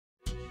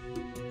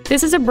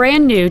This is a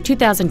brand new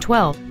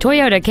 2012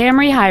 Toyota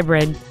Camry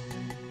Hybrid.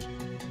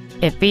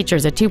 It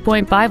features a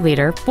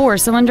 2.5-liter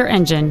four-cylinder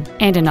engine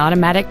and an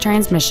automatic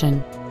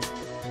transmission.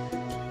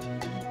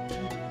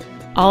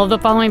 All of the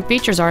following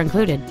features are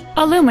included: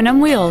 aluminum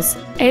wheels,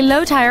 a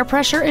low tire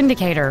pressure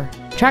indicator,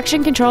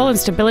 traction control and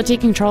stability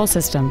control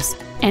systems,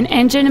 an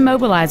engine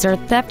immobilizer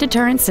theft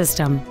deterrent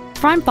system,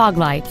 front fog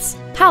lights,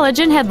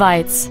 halogen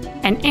headlights,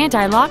 an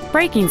anti-lock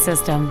braking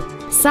system,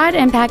 side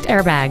impact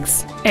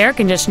airbags, air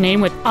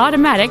conditioning with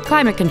automatic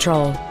climate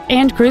control,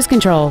 and cruise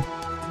control.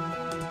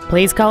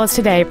 Please call us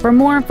today for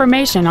more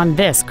information on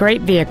this great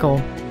vehicle.